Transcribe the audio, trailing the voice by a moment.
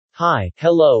Hi,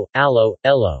 hello, allo,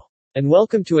 ello. And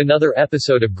welcome to another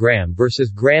episode of Graham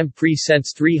vs. Graham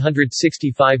Presents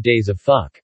 365 Days of Phuck.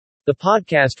 The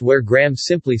podcast where Graham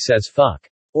simply says fuck.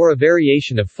 Or a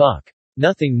variation of fuck.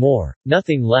 Nothing more,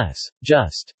 nothing less,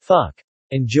 just fuck.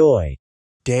 Enjoy.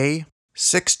 Day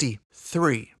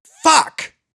 63.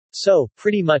 Fuck! So,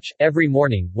 pretty much, every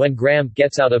morning, when Graham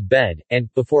gets out of bed,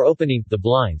 and, before opening the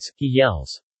blinds, he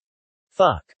yells,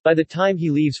 fuck. By the time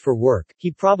he leaves for work,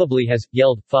 he probably has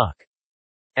yelled fuck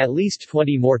at least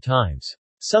 20 more times.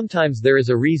 Sometimes there is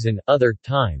a reason, other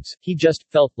times, he just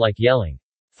felt like yelling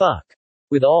fuck.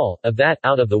 With all of that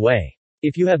out of the way,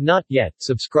 if you have not yet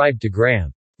subscribed to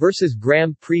Graham vs.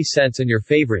 Graham Presents in your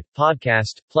favorite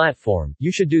podcast platform,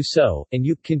 you should do so, and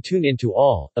you can tune into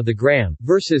all of the Graham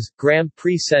vs. Graham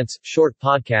Presents short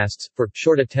podcasts for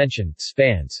short attention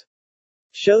spans.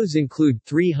 Shows include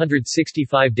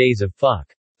 365 Days of Phuck,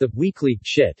 The Weekly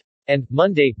Shit, and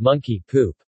Monday Monkey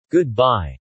Poop. Goodbye.